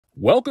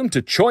Welcome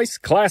to Choice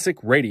Classic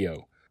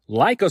Radio.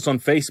 Like us on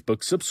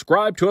Facebook,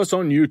 subscribe to us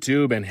on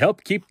YouTube, and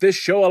help keep this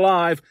show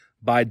alive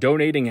by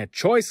donating at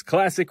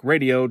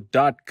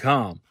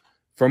choiceclassicradio.com.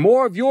 For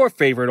more of your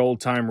favorite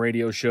old-time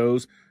radio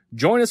shows,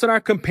 join us on our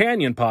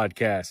companion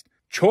podcast,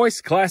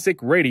 Choice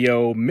Classic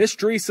Radio,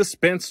 Mystery,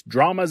 Suspense,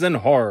 Dramas, and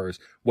Horrors,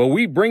 where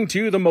we bring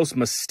to you the most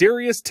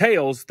mysterious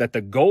tales that the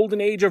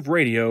golden age of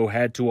radio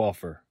had to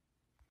offer.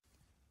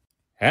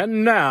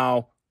 And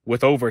now,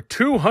 with over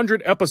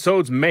 200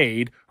 episodes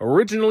made,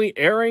 originally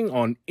airing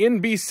on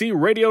NBC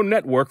Radio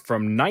Network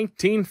from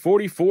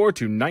 1944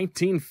 to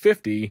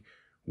 1950,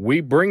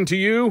 we bring to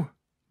you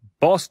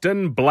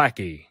Boston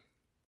Blackie.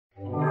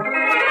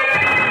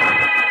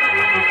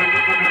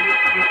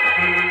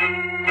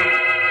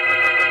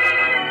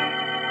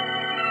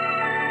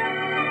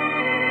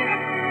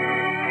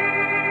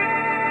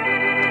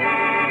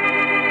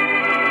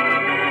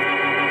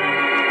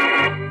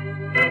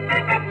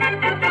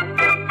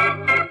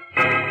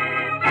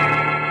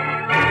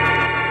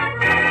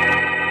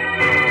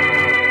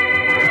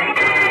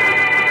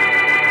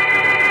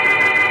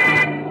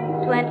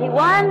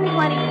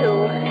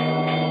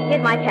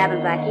 Here's my cabin,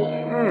 Blackie.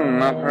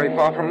 Not very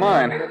far from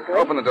mine.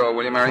 Open the door,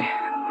 will you, Mary?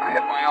 I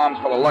had my arms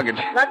full of luggage.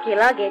 Lucky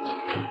luggage.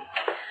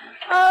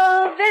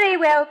 Oh, very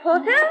well,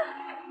 porter.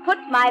 Put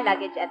my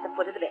luggage at the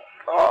foot of the bed.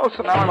 Oh,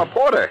 so now I'm a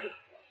porter.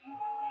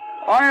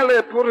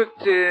 I'll put it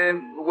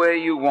where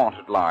you want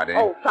it, Lottie.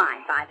 Oh,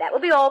 fine. That will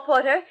be all,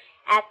 porter.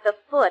 At the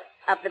foot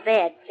of the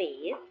bed,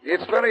 please.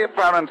 It's very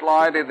apparent,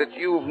 Lottie, that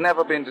you've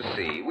never been to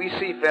sea. We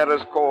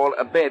seafarers call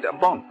a bed a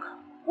bunk.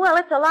 Well,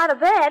 it's a lot of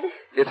bed.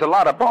 It's a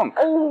lot of bunk.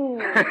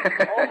 Oh.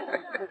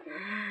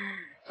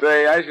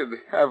 Say, I should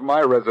have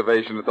my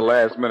reservation at the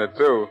last minute,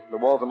 too. The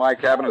walls of my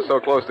cabin are so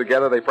close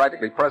together, they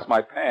practically press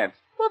my pants.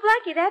 Well,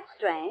 Blackie, that's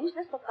strange.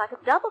 This looks like a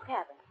double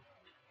cabin.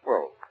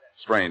 Well,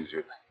 strange.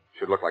 It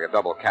should look like a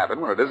double cabin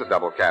when it is a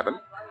double cabin.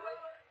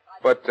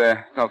 But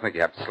don't think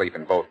you have to sleep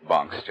in both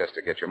bunks just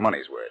to get your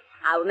money's worth.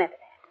 I'll remember that.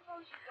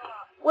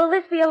 Will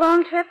this be a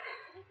long trip?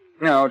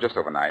 No, just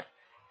overnight.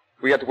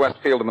 We get to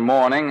Westfield in the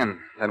morning, and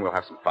then we'll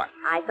have some fun.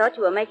 I thought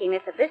you were making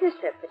this a business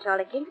trip for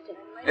Charlie Kingston.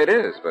 It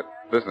is, but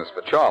business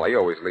for Charlie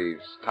always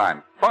leaves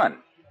time for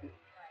fun.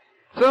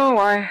 So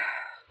I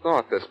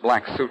thought this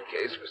black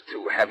suitcase was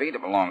too heavy to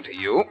belong to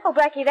you. Oh,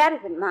 Blackie, that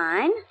isn't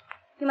mine.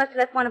 You must have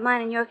left one of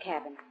mine in your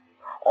cabin.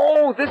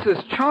 Oh, this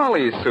is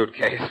Charlie's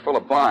suitcase full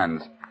of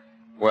bonds.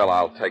 Well,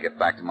 I'll take it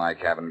back to my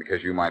cabin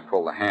because you might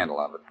pull the handle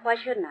of it. Why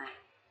shouldn't I?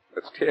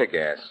 It's tear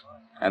gas.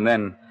 And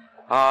then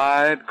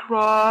I'd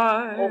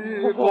cry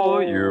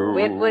for you.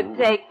 It would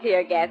take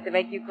tear gas to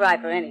make you cry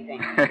for anything.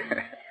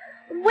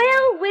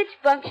 Well, which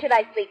bunk should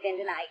I sleep in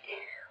tonight?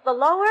 The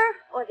lower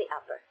or the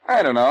upper?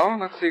 I don't know.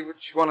 Let's see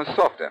which one is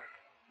softer.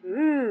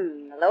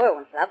 The lower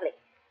one's lovely.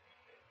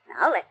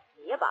 Now let's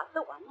see about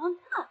the one on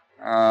top.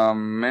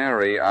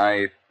 Mary,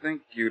 I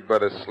think you'd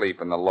better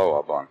sleep in the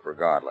lower bunk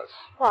regardless.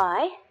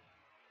 Why?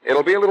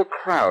 It'll be a little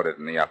crowded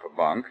in the upper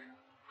bunk.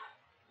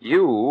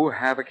 You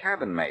have a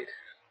cabin mate.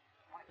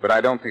 But I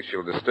don't think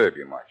she'll disturb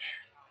you much.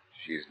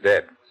 She's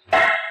dead.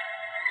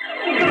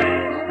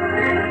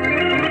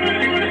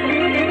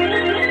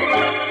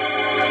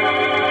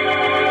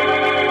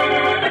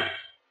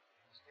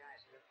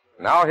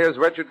 Now here's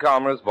Richard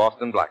Calmer's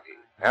Boston Blackie.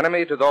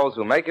 Enemy to those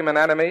who make him an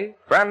enemy,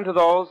 friend to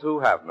those who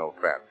have no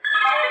friend.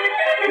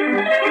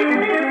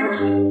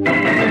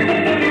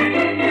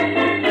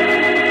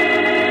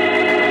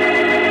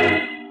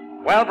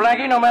 Well,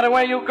 Blackie, no matter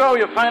where you go,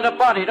 you find a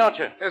body, don't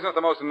you? Isn't it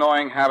the most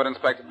annoying habit,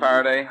 Inspector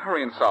Faraday?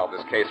 Hurry and solve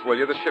this case, will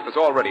you? The ship is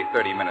already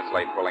 30 minutes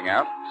late pulling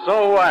out.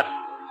 So what?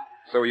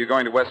 So are you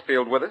going to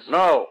Westfield with us?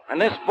 No, and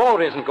this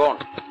boat isn't going.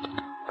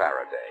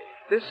 Faraday,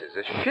 this is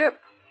a ship.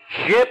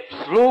 Ship,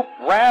 sloop,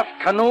 raft,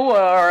 canoe,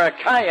 or a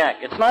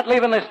kayak. It's not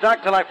leaving this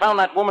dock till I found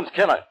that woman's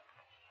killer.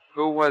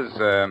 Who was,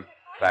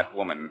 that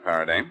woman,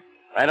 Faraday?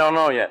 I don't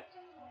know yet.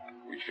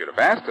 You should have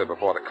asked her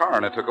before the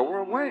coroner took her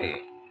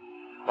away.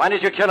 Why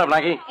did you kill her,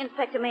 Blackie?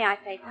 Inspector, may I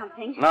say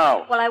something?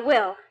 No. Well, I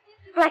will.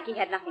 Blackie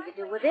had nothing to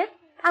do with it.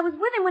 I was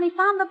with him when he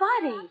found the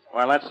body.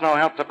 Well, that's no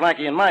help to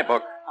Blackie in my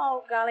book.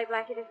 Oh, golly,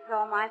 Blackie, this is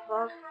all my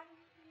fault.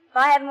 If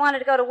I hadn't wanted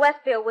to go to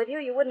Westfield with you,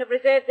 you wouldn't have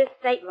reserved this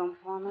stateroom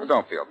for me. Well,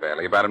 don't feel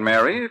badly about it,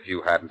 Mary. If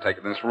you hadn't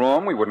taken this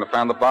room, we wouldn't have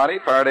found the body.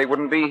 Faraday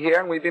wouldn't be here,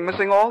 and we'd be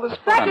missing all this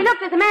fun. Blackie, look,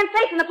 there's a man's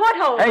face in the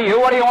porthole. Hey, you,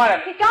 what do you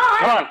want? He's gone.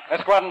 Come on,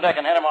 let's go out on deck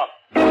and head him off.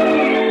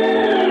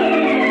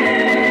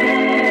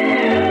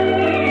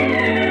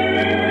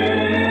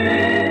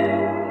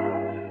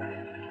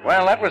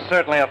 Well, that was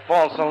certainly a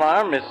false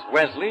alarm, Miss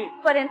Wesley.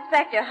 But,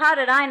 Inspector, how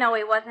did I know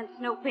he wasn't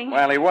snooping?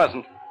 Well, he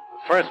wasn't.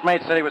 The first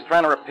mate said he was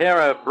trying to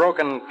repair a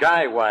broken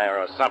guy wire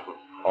or something.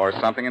 Or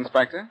something,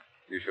 Inspector?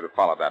 You should have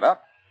followed that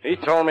up. He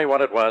told me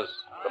what it was,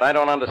 but I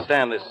don't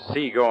understand this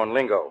seagoing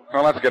lingo.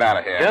 Well, let's get out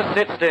of here. Just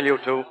sit still, you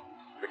two.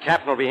 The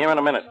captain will be here in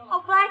a minute.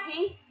 Oh,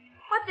 Blackie,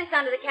 what's this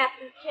under the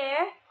captain's chair?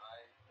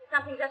 There's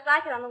something just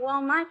like it on the wall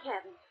in my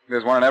cabin.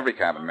 There's one in every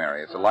cabin,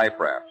 Mary. It's a life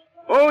raft.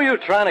 Oh, you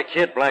trying to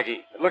kid,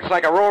 Blackie. It looks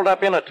like a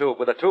rolled-up inner tube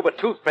with a tube of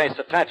toothpaste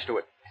attached to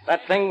it.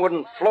 That thing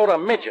wouldn't float a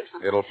midget.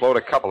 It'll float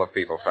a couple of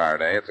people,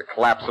 Faraday. It's a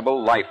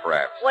collapsible life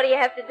raft. What do you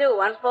have to do?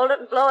 Unfold it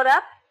and blow it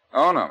up?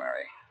 Oh, no,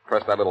 Mary.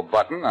 Press that little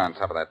button on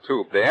top of that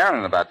tube there, and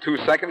in about 2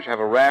 seconds you have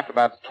a raft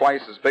about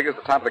twice as big as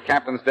the top of the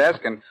captain's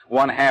desk and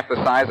 1/2 the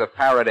size of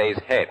Faraday's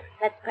head.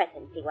 Let's press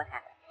it and see what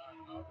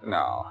happens.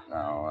 No.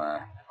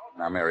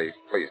 Now, Mary,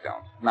 please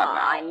don't. Not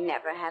now. I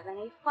never have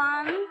any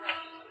fun.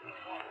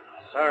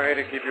 Sorry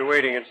to keep you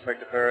waiting,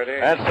 Inspector Faraday.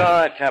 That's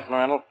all right, Captain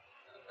Randall.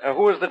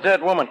 Who is the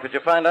dead woman? Could you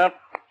find out?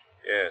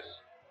 Yes.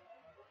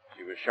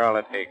 She was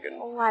Charlotte Aiken.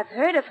 Oh, I've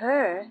heard of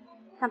her.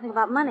 Something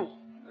about money.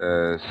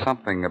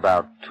 Something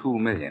about $2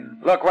 million.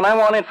 Look, when I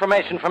want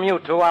information from you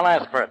two, I'll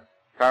ask for it.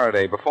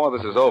 Faraday, before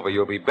this is over,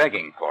 you'll be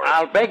begging for it.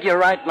 I'll beg you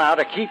right now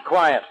to keep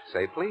quiet.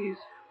 Say please.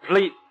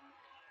 Please.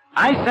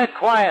 I said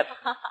quiet.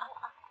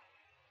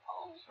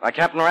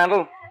 Captain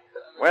Randall,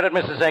 where did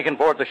Mrs. Aiken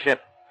board the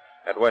ship?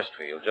 At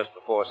Westfield, just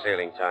before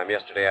sailing time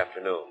yesterday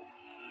afternoon.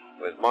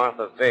 With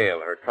Martha Vale,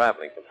 her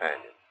traveling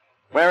companion.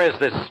 Where is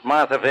this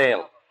Martha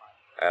Vale?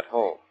 At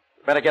home.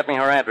 Better get me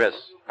her address.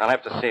 I'll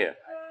have to see her.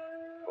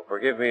 Well,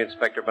 forgive me,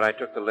 Inspector, but I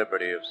took the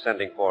liberty of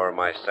sending for her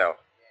myself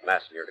and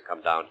asking her to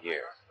come down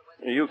here.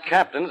 You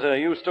captains are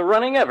used to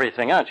running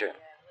everything, aren't you?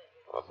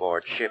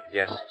 Aboard ship,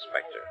 yes,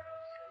 Inspector.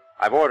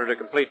 I've ordered a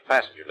complete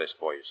passenger list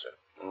for you,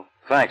 sir.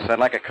 Thanks. I'd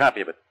like a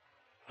copy of it.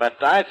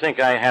 But I think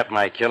I have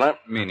my killer.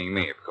 Meaning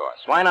me, of course.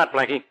 Why not,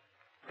 Blackie?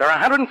 There are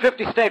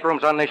 150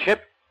 staterooms on this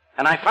ship,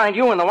 and I find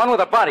you in the one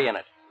with a body in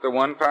it. The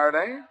one,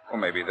 Faraday? Or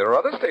maybe there are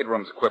other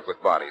staterooms equipped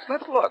with bodies.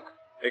 Let's look.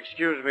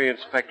 Excuse me,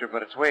 Inspector,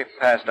 but it's way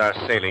past our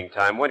sailing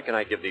time. When can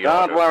I give the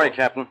order? Don't worry,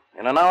 Captain.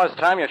 In an hour's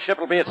time, your ship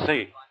will be at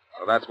sea.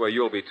 Well, that's where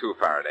you'll be, too,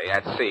 Faraday,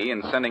 at sea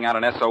and sending out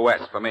an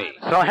SOS for me.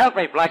 So help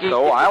me, Blackie.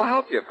 So I'll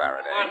help you,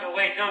 Faraday. Martha,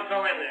 wait, don't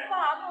go in there.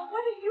 Bob,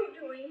 what are you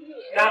doing here?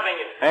 Stopping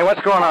it. Hey,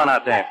 what's going on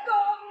out there? Let go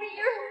of me.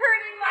 You're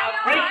hurting my I'll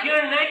break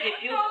your neck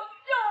if you... Don't,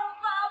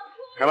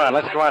 Bob. Come on,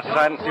 let's go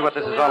outside and see what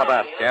this is all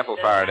about. Careful,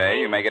 Faraday.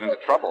 You may get into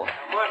trouble.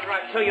 Martha,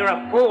 I tell you, you're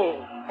a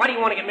fool. Why do you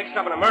want to get mixed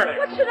up in a murder?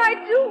 What should I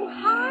do?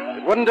 Hide?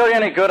 It wouldn't do you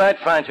any good. I'd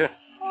find you.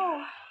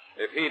 Oh.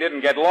 If he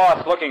didn't get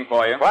lost looking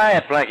for you.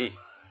 Quiet, Blackie.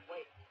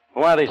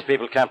 Who are these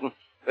people, Captain?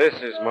 This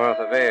is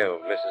Martha Vale,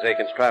 Mrs.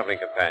 Aiken's traveling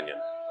companion.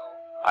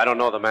 I don't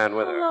know the man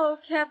with her. Hello,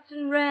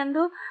 Captain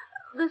Randall.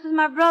 This is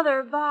my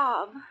brother,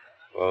 Bob.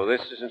 Well,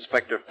 this is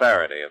Inspector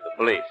Faraday of the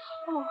police.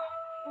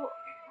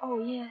 Oh,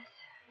 yes.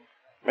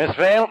 Miss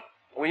Vale,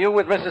 were you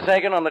with Mrs.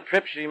 Aiken on the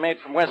trip she made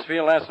from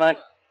Westfield last night?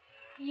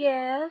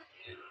 Yes.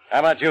 How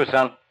about you,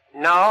 son?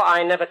 No,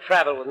 I never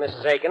traveled with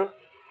Mrs. Aiken.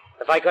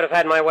 If I could have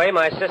had my way,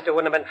 my sister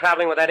wouldn't have been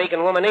traveling with that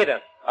Aiken woman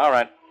either. All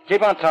right.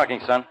 Keep on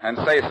talking, son. And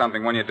say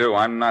something when you do.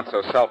 I'm not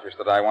so selfish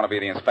that I want to be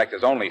the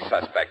inspector's only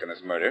suspect in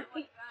this murder.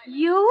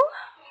 You?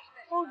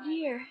 Oh,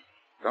 dear.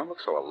 Don't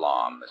look so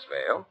alarmed, Miss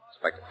Vale.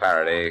 Inspector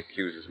Faraday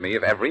accuses me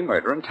of every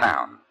murder in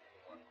town.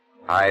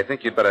 I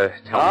think you'd better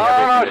tell me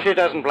everything. No, she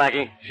doesn't,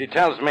 Blackie. She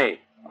tells me.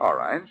 All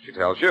right. She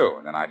tells you,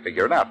 and then I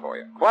figure it out for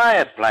you.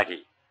 Quiet,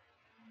 Blackie.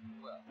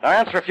 Now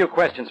answer a few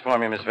questions for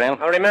me, Miss Vale.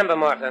 Now, remember,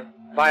 Martha,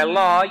 by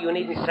law, you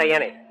needn't say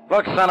anything.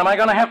 Look, son, am I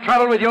going to have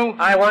trouble with you?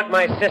 I want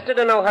my sister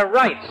to know her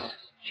rights.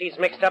 She's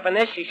mixed up in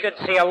this. She should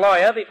see a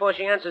lawyer before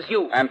she answers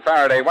you. And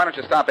Faraday, why don't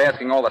you stop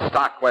asking all the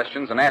stock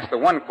questions and ask the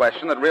one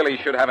question that really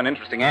should have an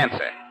interesting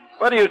answer?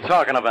 What are you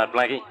talking about,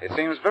 Blackie? It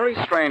seems very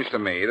strange to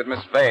me that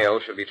Miss Vale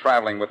should be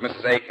traveling with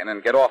Mrs. Aiken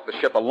and get off the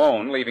ship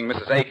alone, leaving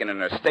Mrs. Aiken in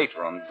her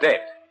stateroom dead.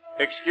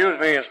 Excuse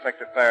me,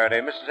 Inspector Faraday.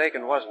 Mrs.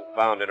 Aiken wasn't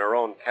found in her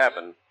own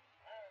cabin.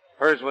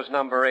 Hers was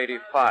number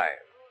 85.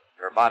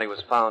 Her body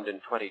was found in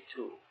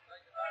 22.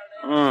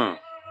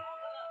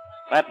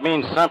 That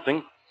means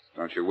something.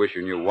 Don't you wish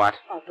you knew what?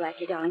 Oh,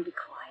 Blackie, darling, be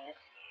quiet.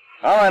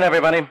 All right,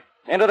 everybody.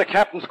 Into the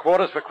captain's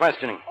quarters for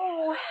questioning.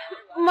 Oh,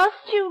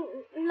 must you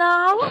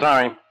now?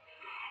 Sorry.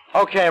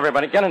 Okay,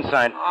 everybody, get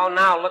inside. Oh,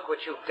 now look what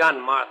you've done,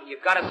 Martha.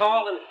 You've got us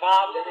all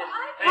involved in this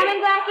thing.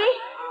 Coming,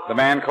 Blackie? The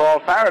man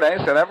called Faraday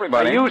said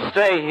everybody. Now, you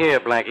stay here,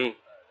 Blackie.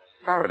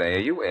 Faraday, are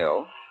you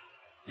ill?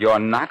 You're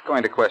not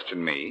going to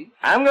question me?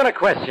 I'm going to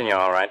question you,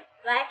 all right.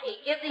 Blackie,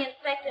 give the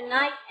inspector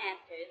nice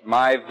answers.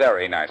 My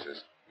very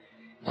nicest.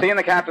 See you in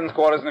the captain's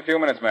quarters in a few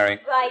minutes, Mary.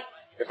 Right.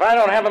 If I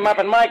don't have him up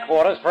in my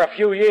quarters for a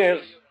few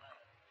years...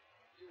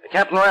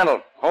 Captain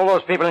Randall, hold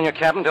those people in your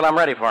cabin till I'm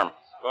ready for them.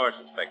 Of course,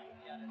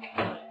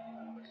 Inspector.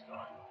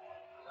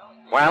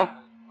 Well?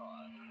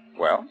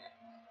 Well?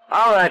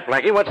 All right,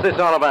 Blackie, what's this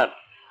all about?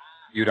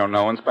 You don't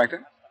know,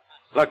 Inspector?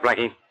 Look,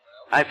 Blackie,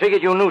 I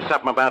figured you knew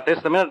something about this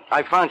the minute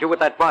I found you with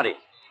that body.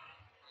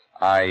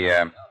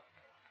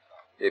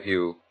 If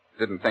you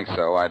didn't think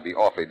so, I'd be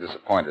awfully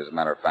disappointed, as a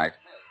matter of fact.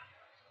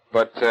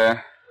 But,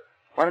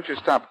 why don't you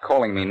stop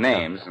calling me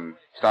names and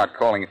start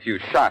calling a few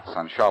shots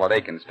on Charlotte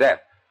Aiken's death?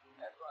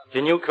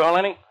 Can you call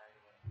any?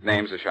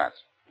 Names or shots?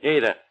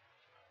 Either.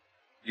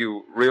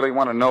 You really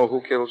want to know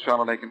who killed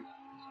Charlotte Aiken?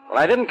 Well,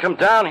 I didn't come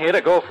down here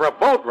to go for a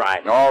boat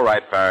ride. All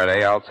right,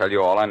 Faraday, I'll tell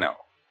you all I know.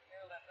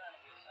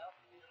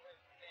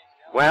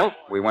 Well?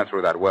 We went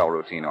through that well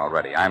routine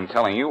already. I'm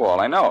telling you all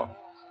I know.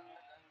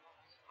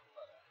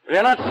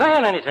 You're not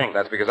saying anything.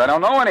 That's because I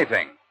don't know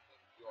anything.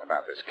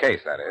 About this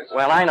case, that is.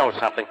 Well, I know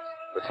something.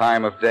 The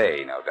time of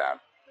day, no doubt.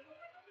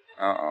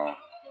 Uh-oh.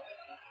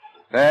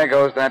 There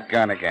goes that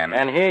gun again.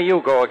 And here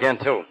you go again,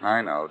 too.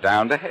 I know.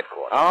 Down to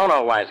headquarters. Oh,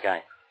 no, wise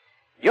guy.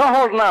 You're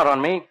holding out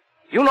on me.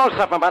 You know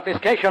something about this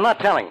case you're not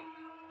telling.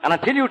 And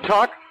until you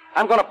talk,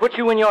 I'm going to put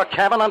you in your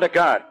cabin under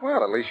guard.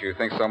 Well, at least you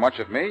think so much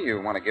of me,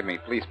 you want to give me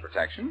police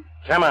protection.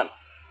 Come on.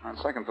 On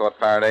second thought,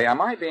 Faraday,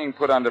 am I being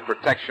put under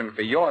protection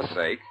for your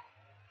sake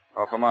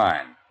or for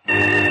mine?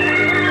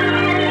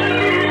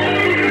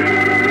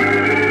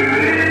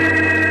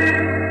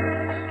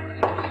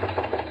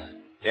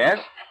 Yes?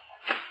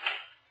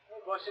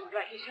 Boston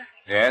Blackie, sir?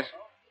 Yes?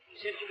 You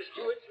said you was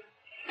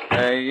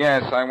Stewart?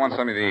 Yes, I want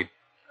something to eat.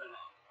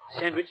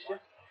 Sandwich,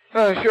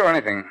 sir? Sure,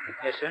 anything.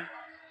 Yes, sir.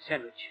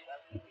 Sandwich.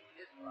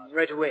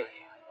 Right away.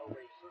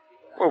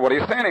 Well, what are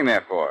you standing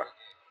there for?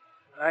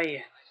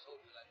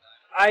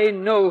 I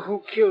know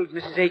who killed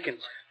Mrs. Aiken.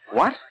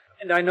 What?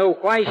 And I know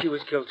why she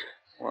was killed.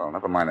 Well,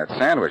 never mind that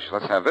sandwich.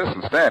 Let's have this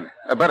instead.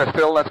 Better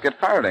still, let's get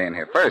Faraday in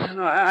here first.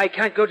 No, I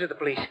can't go to the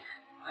police.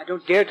 I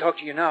don't dare talk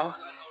to you now.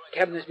 The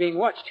cabin is being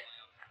watched.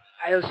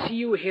 I'll see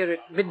you here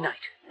at midnight.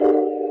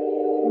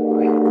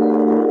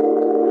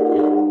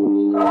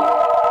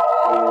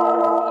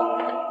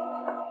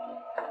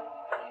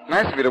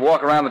 Nice of you to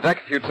walk around the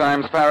deck a few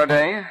times,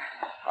 Faraday.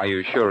 Are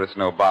you sure it's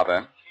no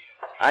bother?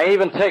 I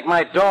even take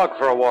my dog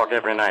for a walk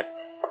every night.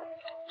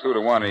 2 to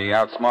 1, he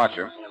outsmarts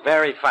you.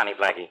 Very funny,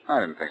 Blackie.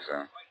 I didn't think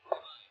so.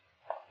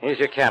 Here's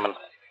your cabin.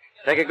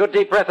 Take a good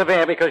deep breath of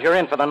air because you're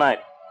in for the night.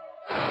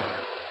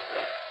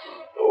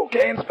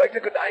 Okay, Inspector,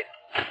 good night.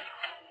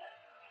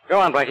 Go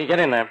on, Blackie, get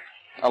in there.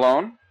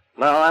 Alone?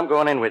 No, I'm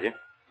going in with you.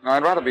 No,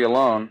 I'd rather be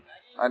alone.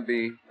 I'd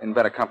be in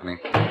better company.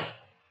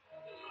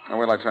 Now,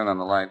 wait till I turn on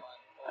the light.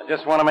 I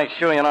just want to make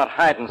sure you're not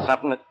hiding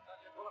something that...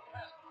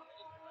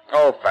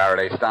 Oh,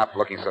 Faraday, stop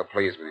looking so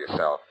pleased with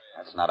yourself.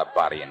 That's not a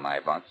body in my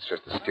bunk. It's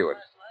just a steward.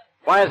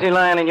 Why is he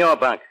lying in your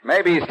bunk?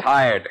 Maybe he's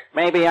tired.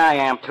 Maybe I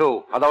am,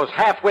 too. For those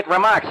half-wit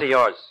remarks of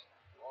yours.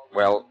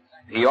 Well,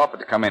 he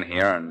offered to come in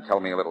here and tell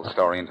me a little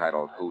story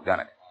entitled Who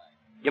Done It.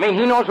 You mean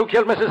he knows who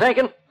killed Mrs.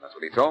 Aiken? That's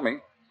what he told me.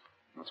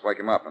 Let's wake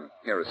him up and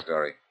hear his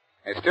story.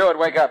 Hey, steward,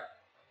 wake up.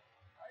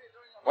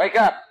 Wake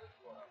up.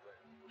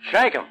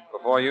 Shake him.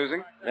 Before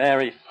using?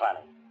 Very funny.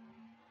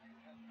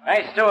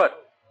 Hey, Stewart.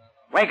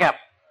 Wake up.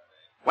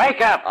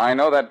 Wake up! I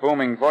know that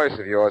booming voice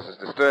of yours is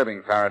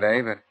disturbing,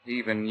 Faraday, but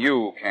even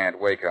you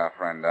can't wake our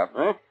friend up.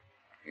 Huh?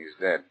 He's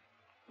dead.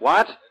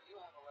 What?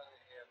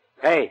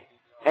 Hey,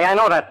 I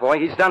know that boy.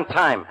 He's done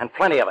time, and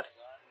plenty of it.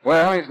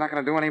 Well, he's not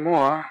going to do any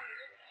more.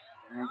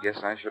 I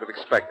guess I should have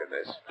expected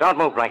this. Don't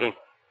move, Blackie.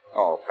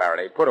 Oh,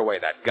 Faraday, put away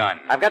that gun.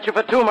 I've got you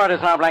for 2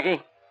 murders now,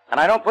 Blackie. And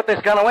I don't put this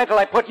gun away till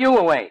I put you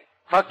away.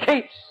 For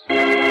keeps.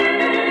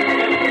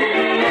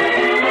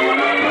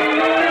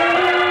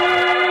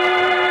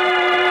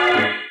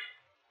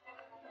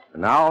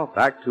 And now,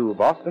 back to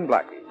Boston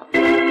Blackie.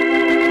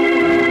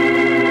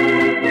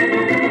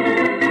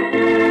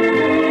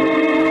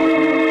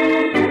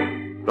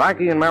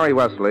 Blackie and Mary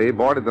Wesley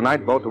boarded the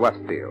night boat to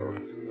Westfield.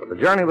 But the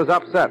journey was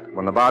upset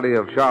when the body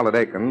of Charlotte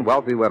Aiken,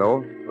 wealthy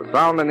widow, was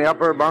found in the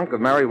upper bunk of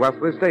Mary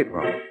Wesley's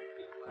stateroom.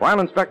 While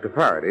Inspector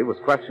Faraday was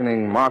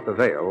questioning Martha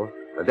Vale,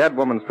 the dead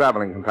woman's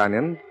traveling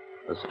companion,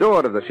 the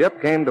steward of the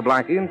ship came to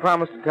Blackie and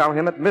promised to tell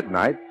him at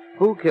midnight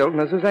who killed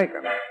Mrs.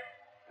 Aiken.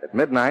 At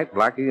midnight,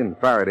 Blackie and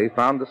Faraday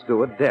found the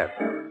steward dead.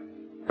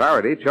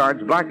 Faraday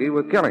charged Blackie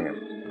with killing him.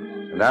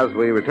 And as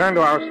we return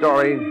to our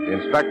story, the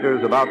inspector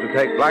is about to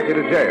take Blackie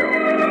to jail.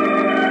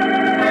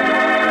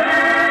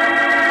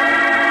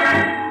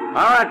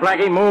 All right,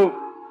 Blackie, move.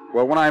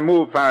 Well, when I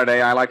move,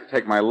 Faraday, I like to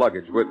take my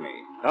luggage with me.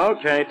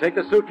 Okay, take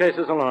the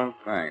suitcases along.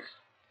 Thanks.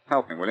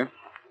 Help me, will you?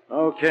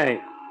 Okay.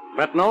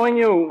 But knowing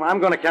you, I'm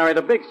going to carry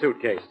the big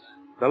suitcase.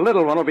 The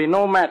little one will be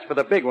no match for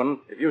the big one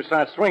if you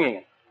start swinging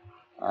it.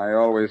 I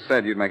always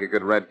said you'd make a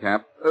good red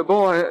cap.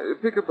 Boy,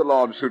 pick up the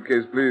large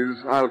suitcase,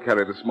 please. I'll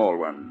carry the small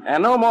one.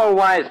 And no more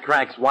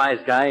wisecracks, wise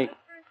guy.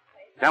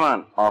 Come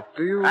on.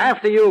 After you?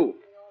 After you.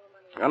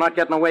 You're not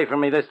getting away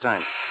from me this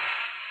time.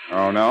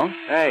 Oh, no?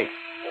 Hey,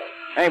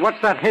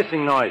 what's that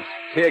hissing noise?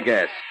 Tear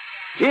gas.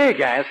 Tear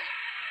gas?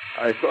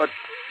 I thought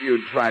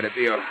you'd try to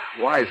be a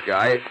wise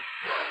guy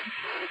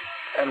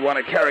and want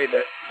to carry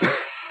the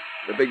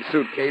big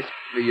suitcase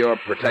for your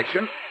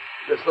protection.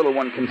 This little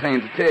one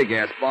contains a tear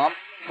gas bomb.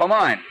 For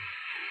mine.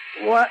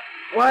 What?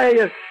 Why are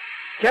you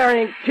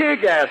carrying tear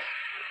gas?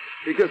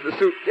 Because the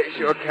suitcase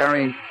you're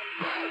carrying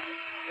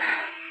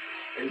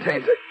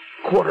contains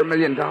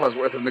 $250,000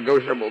 worth of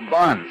negotiable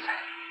bonds.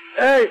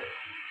 Hey,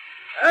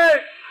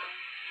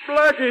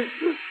 Blackie,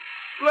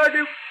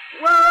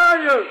 where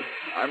are you?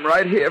 I'm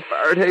right here,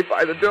 Faraday,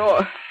 by the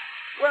door.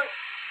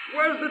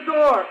 Where's the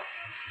door?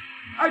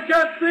 I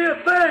can't see a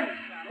thing.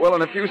 Well,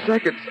 in a few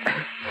seconds.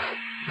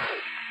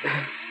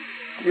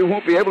 You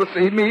won't be able to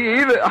see me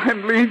either.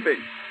 I'm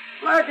leaving.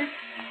 Blackie,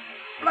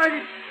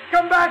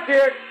 come back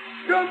here.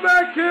 Come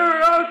back here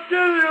or I'll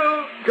kill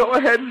you. Go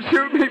ahead and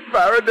shoot me,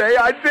 Faraday.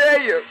 I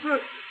dare you. So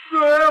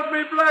help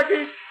me,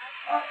 Blackie.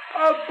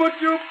 I'll put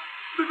you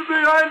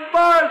behind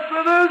bars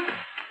for this.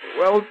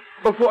 Well,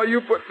 before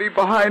you put me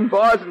behind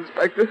bars,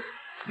 Inspector,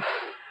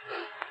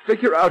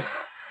 figure out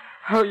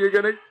how you're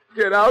going to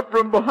get out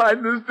from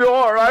behind this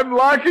door. I'm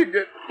locking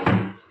it.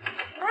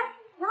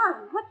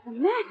 Darling, what's the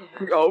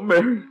matter? Oh,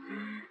 Mary,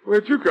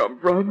 where'd you come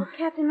from?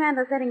 Captain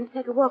Randall's letting us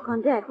take a walk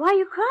on deck. Why are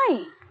you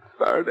crying?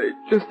 Faraday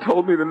just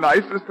told me the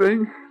nicest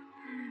thing.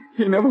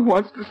 He never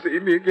wants to see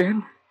me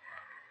again.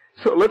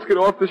 So let's get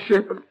off the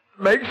ship and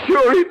make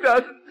sure he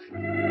doesn't.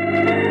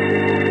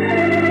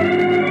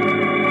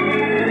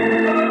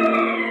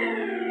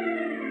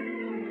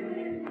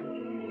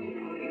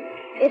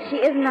 If she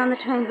isn't on the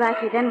train,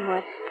 Blackie, then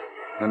what?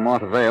 Then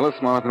Martha Vale is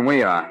smarter than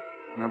we are.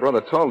 My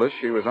brother told us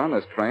she was on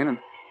this train, and...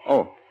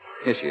 Oh,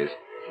 here she is.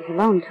 She's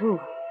alone, too.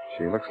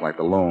 She looks like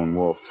the lone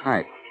wolf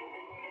type.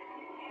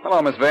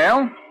 Hello, Miss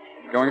Vale.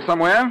 Going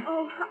somewhere?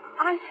 Oh,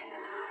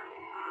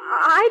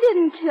 I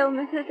didn't kill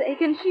Mrs.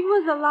 Aiken. She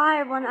was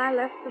alive when I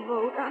left the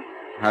boat.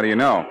 How do you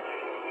know?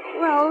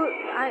 Well,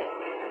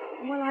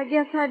 I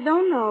guess I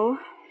don't know.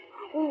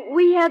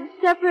 We had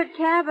separate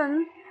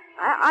cabins.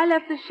 I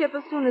left the ship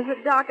as soon as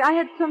it docked. I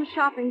had some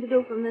shopping to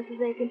do for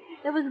Mrs. Aiken.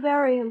 It was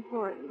very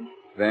important.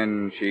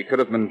 Then she could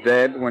have been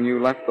dead when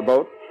you left the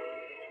boat?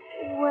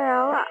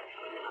 Well,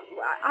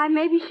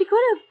 maybe she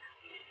could have.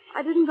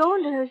 I didn't go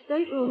into her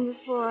stateroom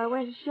before I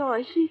went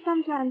ashore. She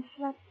sometimes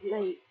slept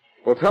late.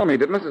 Well, tell me,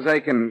 did Mrs.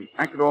 Aiken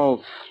act at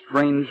all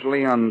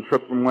strangely on the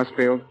trip from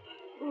Westfield?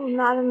 Oh,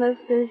 not unless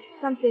there's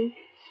something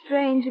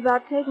strange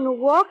about taking a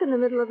walk in the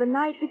middle of the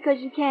night because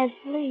you can't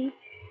sleep.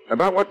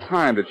 About what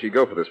time did she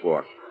go for this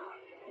walk?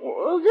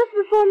 Well, just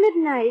before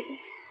midnight.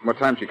 What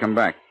time did she come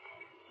back?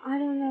 I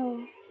don't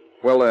know.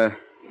 Well,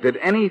 did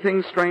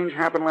anything strange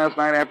happen last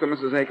night after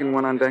Mrs. Aiken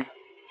went on deck?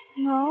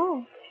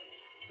 No.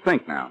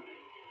 Think now.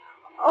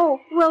 Oh,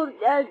 well,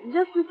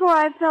 just before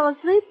I fell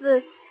asleep,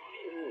 the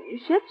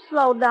ship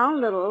slowed down a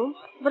little.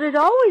 But it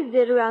always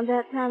did around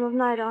that time of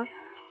night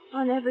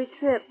on every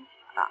trip.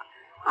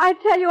 I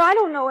tell you, I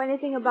don't know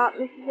anything about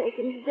Mrs.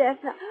 Aiken's death.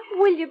 Now,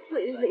 will you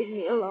please leave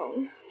me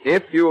alone?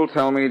 If you'll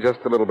tell me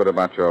just a little bit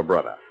about your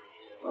brother.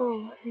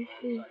 Oh, I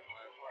see.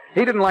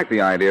 He didn't like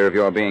the idea of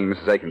your being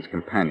Mrs. Aiken's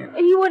companion.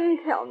 He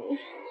wouldn't tell me.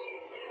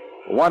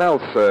 What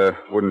else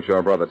wouldn't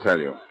your brother tell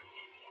you?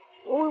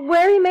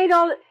 Where he made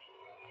all...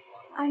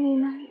 I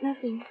mean,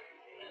 nothing.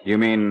 You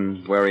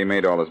mean where he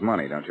made all his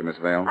money, don't you, Miss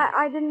Vale?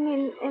 I didn't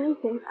mean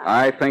anything.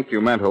 I think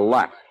you meant a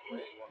lot.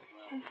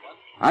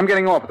 I'm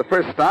getting off at the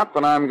first stop,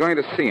 and I'm going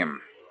to see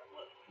him.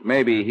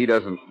 Maybe he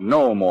doesn't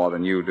know more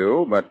than you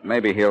do, but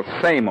maybe he'll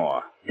say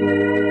more.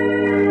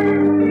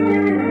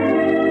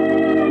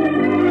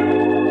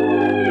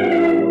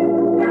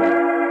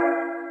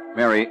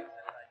 Mary,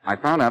 I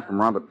found out from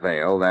Robert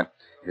Vale that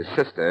his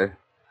sister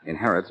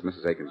inherits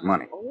Mrs. Aiken's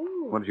money. Oh.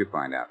 What did you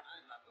find out?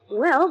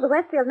 Well, the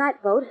Westfield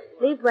night boat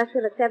leaves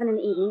Westfield at 7 in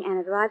the evening, and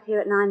it arrives here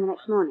at 9 the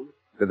next morning.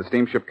 Did the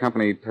steamship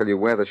company tell you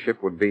where the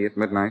ship would be at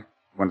midnight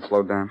when it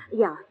slowed down?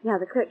 Yeah,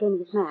 the clerk gave me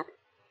this map.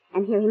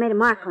 And here, he made a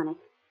mark on it.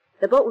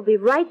 The boat would be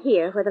right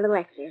here where the little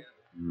X is.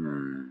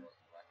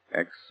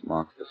 X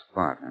marks the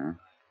spot, huh?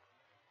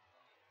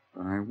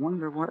 But I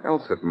wonder what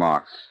else it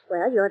marks.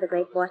 Well, you're the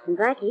great Boston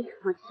Blackie.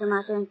 Why don't you swim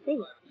out there and see?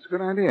 It's a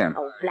good idea.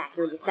 Oh, Blackie,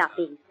 will you stop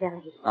being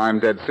silly? I'm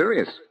dead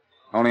serious.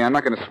 Only I'm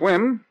not going to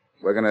swim.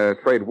 We're going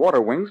to trade water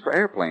wings for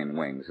airplane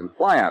wings and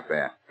fly out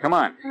there. Come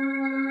on.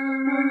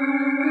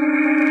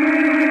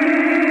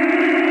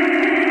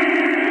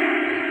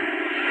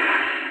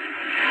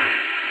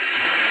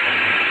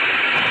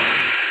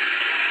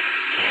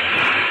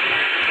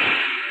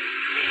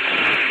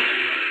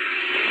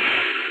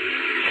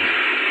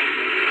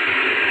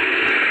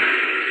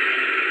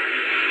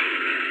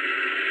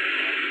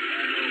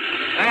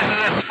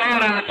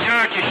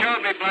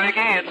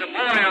 Blackie. It's a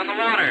boy on the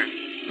water.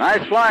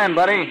 Nice flying,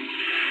 buddy.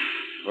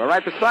 We're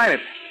right beside it.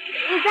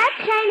 Is that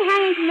chain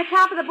hanging from the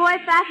top of the buoy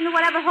fastened to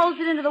whatever holds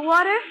it into the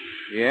water?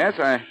 Yes,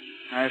 I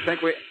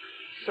think we...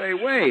 Say,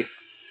 wait.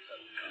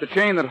 The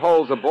chain that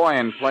holds the buoy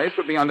in place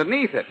would be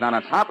underneath it, not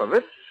on top of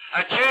it.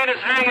 A chain is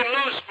hanging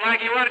loose,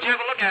 Blackie. Why don't you have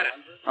a look at it?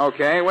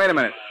 Okay, wait a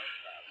minute.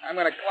 I'm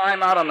going to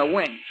climb out on the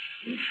wing.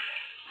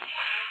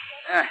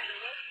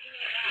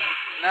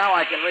 Now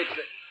I can reach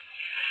it.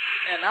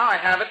 Yeah, now I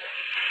have it.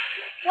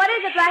 What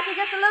is it, Blackie?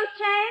 Just a loose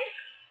chain?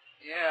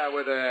 Yeah,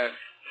 with a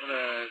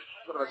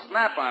sort of a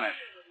snap on it.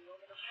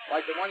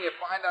 Like the one you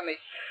find on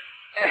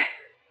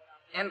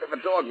the end of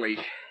a dog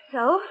leash.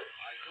 So?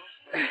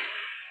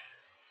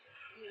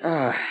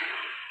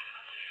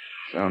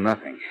 So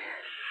nothing.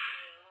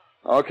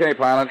 Okay,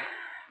 pilot.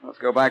 Let's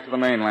go back to the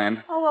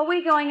mainland. Oh, are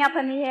we going up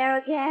in the air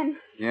again?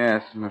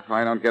 Yes, and if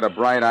I don't get a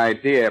bright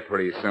idea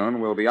pretty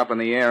soon, we'll be up in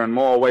the air in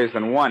more ways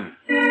than one.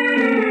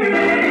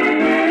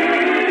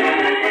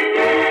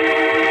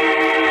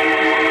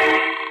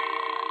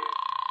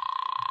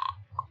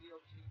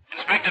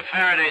 Inspector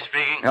Faraday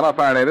speaking. Hello,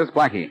 Faraday. This is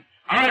Blackie.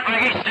 All right,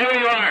 Blackie, stay where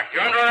you are.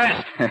 You're under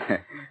arrest.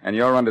 And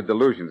you're under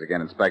delusions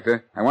again,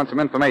 Inspector. I want some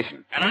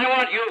information. And I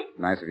want you.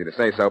 Nice of you to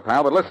say so,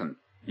 pal, but listen.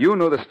 You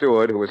knew the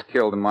steward who was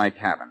killed in my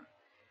cabin.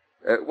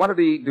 What did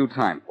he do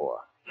time for?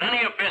 None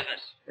of your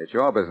business. It's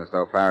your business,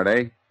 though,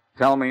 Faraday.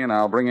 Tell me, and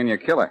I'll bring in your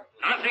killer.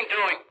 Nothing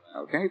doing.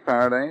 Okay,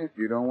 Faraday, if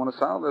you don't want to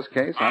solve this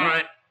case, All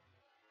right.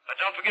 But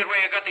don't forget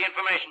where you got the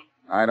information.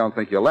 I don't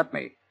think you'll let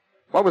me.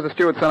 What was the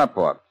steward sent up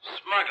for?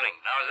 Smuggling.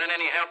 Now, is that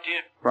any help to you?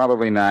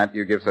 Probably not.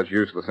 You give such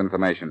useless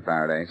information,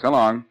 Faraday. So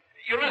long.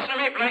 You listen to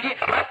me,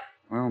 Blackie.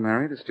 Well,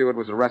 Mary, the steward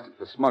was arrested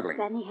for smuggling.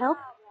 Is that any help?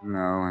 No,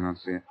 I don't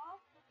see it.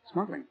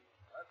 Smuggling?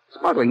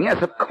 Smuggling,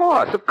 yes, of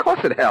course. Of course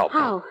it helps.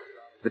 How?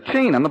 The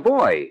chain on the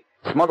boy.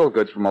 Smuggled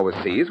goods from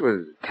overseas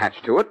was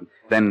attached to it,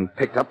 then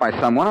picked up by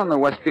someone on the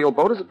Westfield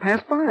boat as it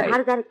passed by. How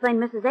does that explain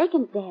Mrs.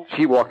 Aiken's death?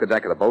 She walked the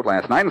deck of the boat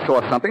last night and saw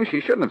something she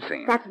shouldn't have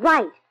seen. That's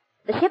right.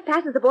 The ship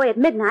passes the buoy at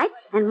midnight,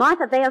 and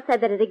Martha Vale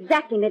said that at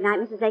exactly midnight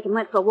Mrs. Aiken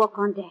went for a walk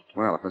on deck.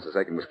 Well, if Mrs.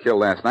 Aiken was killed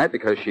last night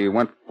because she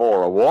went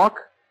for a walk,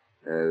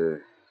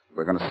 we're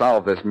going to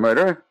solve this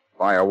murder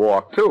by a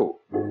walk, too.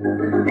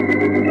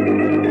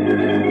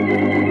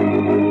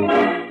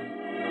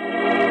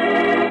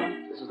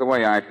 This is the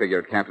way I figure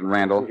it, Captain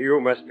Randall.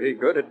 You must be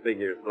good at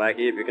figures,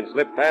 Blackie, if you can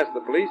slip past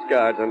the police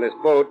guards on this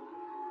boat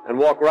and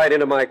walk right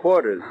into my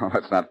quarters. Oh,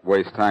 let's not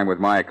waste time with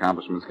my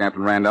accomplishments,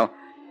 Captain Randall.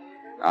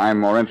 I'm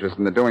more interested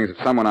in the doings of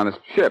someone on this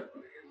ship.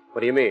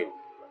 What do you mean?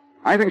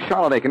 I think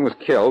Charlotte Aiken was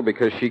killed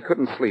because she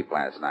couldn't sleep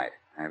last night.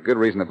 I have good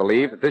reason to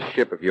believe that this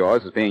ship of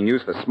yours is being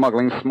used for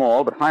smuggling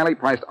small but highly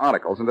priced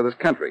articles into this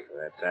country.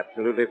 That's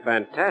absolutely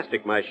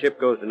fantastic. My ship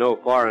goes to no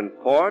foreign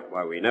port.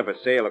 Why, we never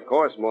sail a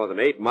course more than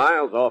 8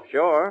 miles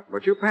offshore.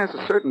 But you pass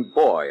a certain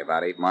buoy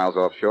about 8 miles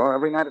offshore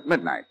every night at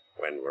midnight.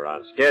 When we're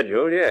on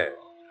schedule, yes.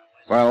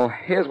 Well,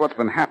 here's what's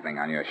been happening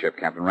on your ship,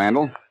 Captain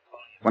Randall.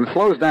 When it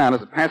slows down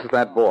as it passes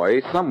that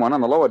buoy, someone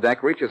on the lower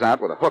deck reaches out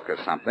with a hook or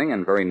something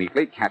and very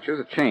neatly catches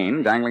a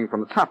chain dangling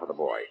from the top of the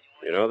buoy.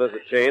 You know there's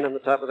a chain on the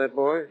top of that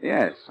buoy?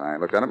 Yes, I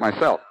looked at it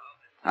myself.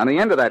 On the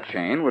end of that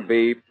chain would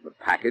be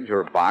a package or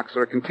a box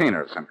or a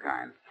container of some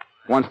kind.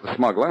 Once the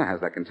smuggler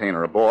has that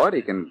container aboard,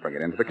 he can bring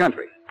it into the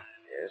country.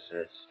 Yes,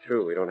 that's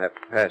true. We don't have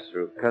to pass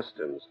through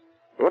customs.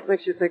 What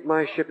makes you think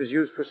my ship is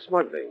used for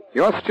smuggling?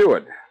 Your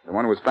steward, the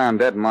one who was found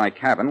dead in my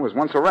cabin, was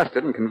once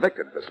arrested and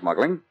convicted for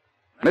smuggling.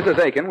 Mrs.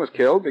 Aiken was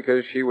killed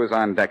because she was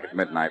on deck at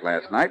midnight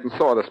last night and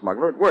saw the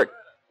smuggler at work.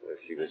 If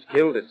she was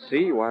killed at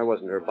sea, why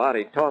wasn't her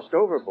body tossed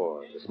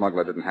overboard? The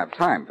smuggler didn't have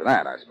time for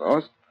that, I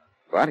suppose.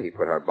 But he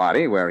put her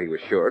body where he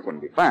was sure it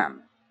wouldn't be found.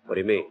 What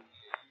do you mean?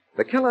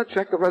 The killer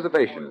checked the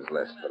reservations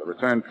list for the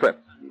return trip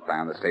and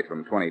found the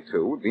stateroom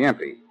 22 would be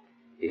empty.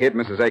 He hid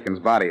Mrs. Aiken's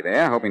body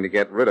there, hoping to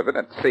get rid of it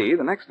at sea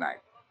the next night.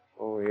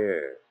 Oh,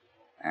 yes.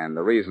 And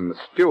the reason the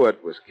steward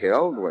was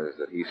killed was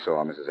that he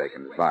saw Mrs.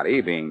 Aiken's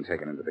body being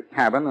taken into the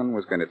cabin and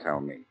was going to tell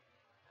me.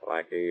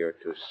 Blackie, you're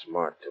too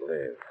smart to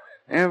live.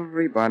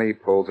 Everybody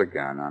pulls a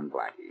gun on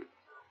Blackie.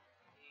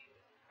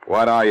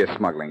 What are you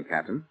smuggling,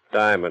 Captain?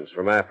 Diamonds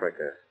from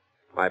Africa.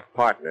 My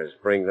partners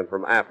bring them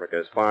from Africa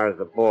as far as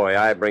the buoy.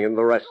 I bring them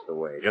the rest of the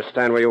way. Just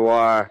stand where you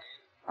are.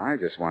 I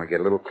just want to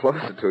get a little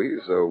closer to you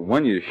so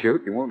when you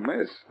shoot, you won't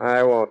miss.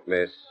 I won't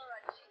miss.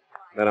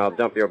 Then I'll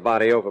dump your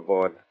body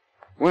overboard.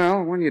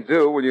 Well, when you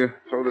do, will you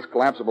throw this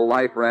collapsible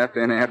life raft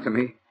in after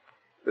me?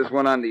 This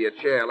one under your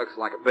chair looks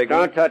like a big one.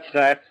 Don't touch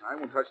that. I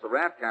won't touch the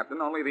raft, Captain,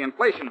 only the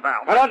inflation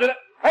valve. Hold on to that.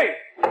 Hey!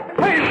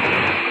 Hey!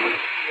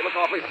 You look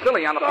awfully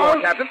silly on the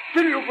floor, Captain.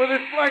 Kill you for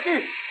this,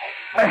 Blackie.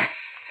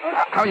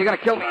 How are you going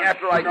to kill me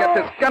after I get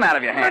this gun out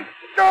of your hand?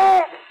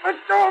 Let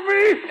go of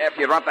me!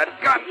 After you drop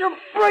that gun. You're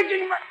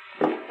breaking my...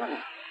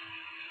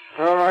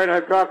 All right,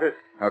 I've dropped it.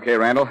 Okay,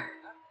 Randall.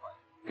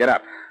 Get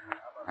up.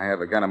 I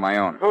have a gun of my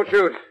own. Don't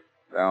shoot.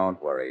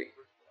 Don't worry.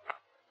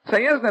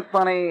 Say, isn't it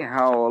funny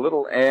how a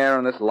little air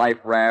in this life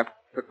raft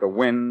took the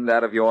wind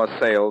out of your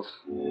sails?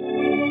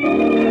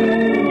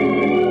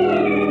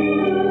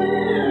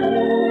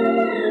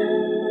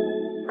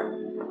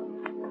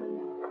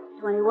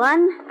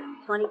 21,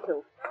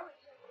 22.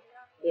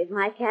 Here's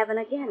my cabin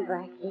again,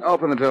 Blackie.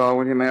 Open the door,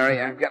 will you,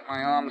 Mary? I've got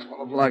my arms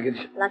full of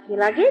luggage. Lucky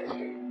luggage?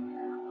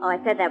 Oh, I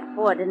said that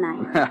before, didn't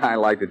I? I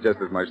liked it just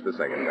as much the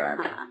second time.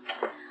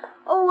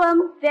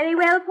 Oh, very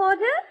well,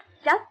 Porter.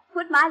 Just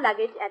put my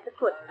luggage at the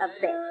foot of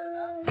bed.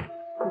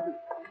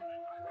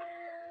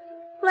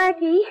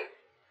 Blackie,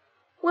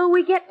 will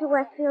we get to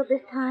Westfield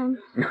this time?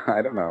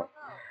 I don't know.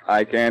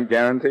 I can't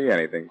guarantee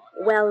anything.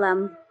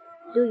 Well,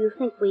 do you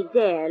think we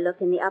dare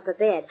look in the upper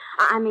bed?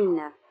 I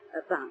mean,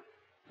 bunk.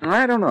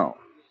 I don't know.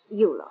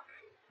 You look.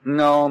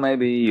 No,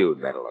 maybe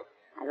you'd better look.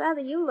 I'd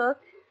rather you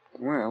looked.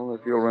 Well,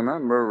 if you'll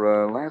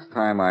remember, last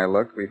time I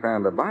looked, we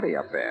found a body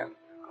up there.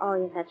 Oh,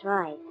 yes, that's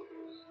right.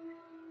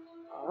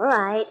 All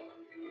right.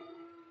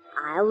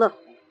 I'll look.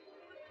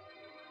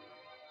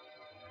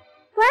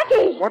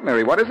 Blackie! What,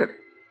 Mary? What is it?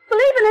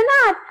 Believe it or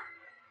not,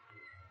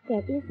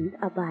 there isn't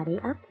a body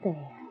up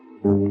there.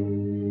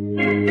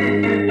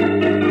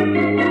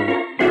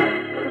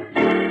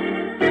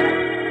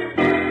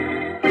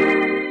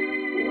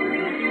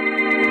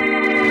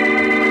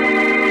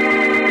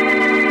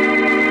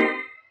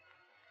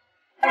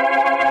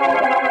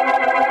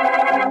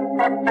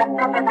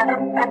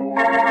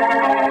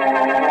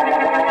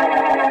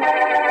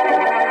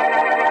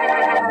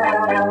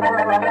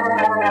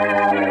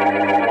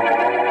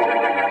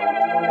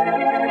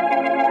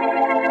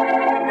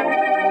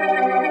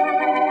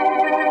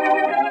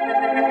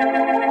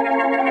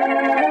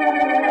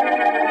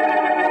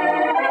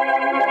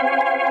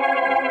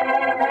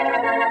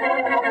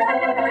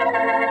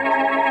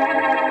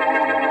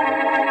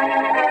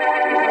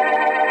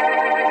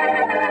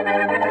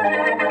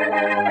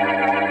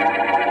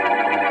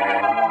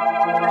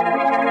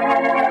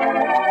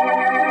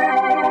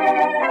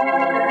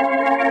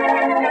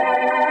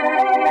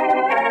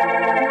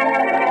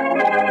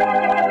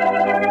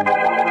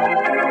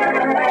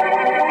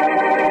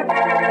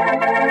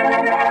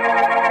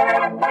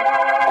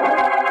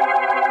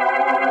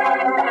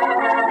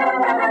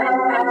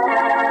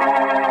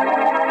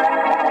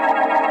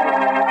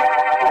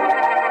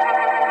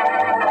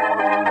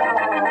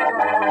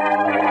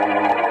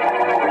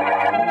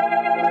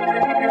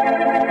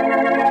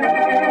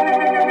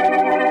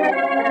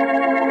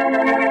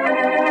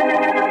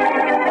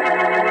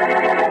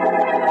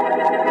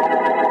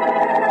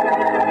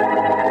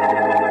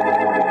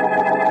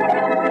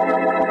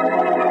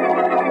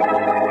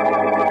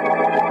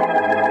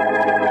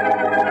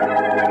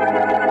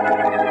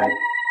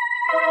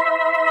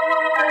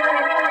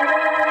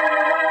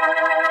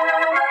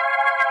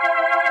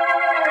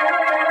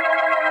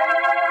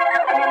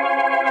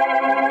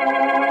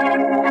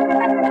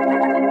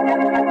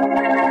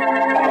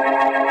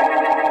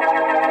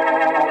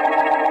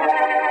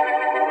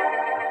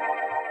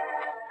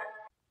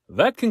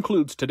 That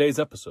concludes today's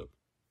episode.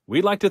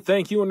 We'd like to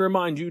thank you and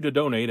remind you to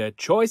donate at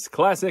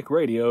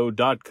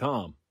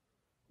choiceclassicradio.com.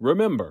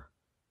 Remember,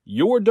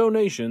 your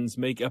donations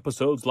make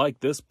episodes like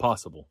this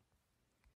possible.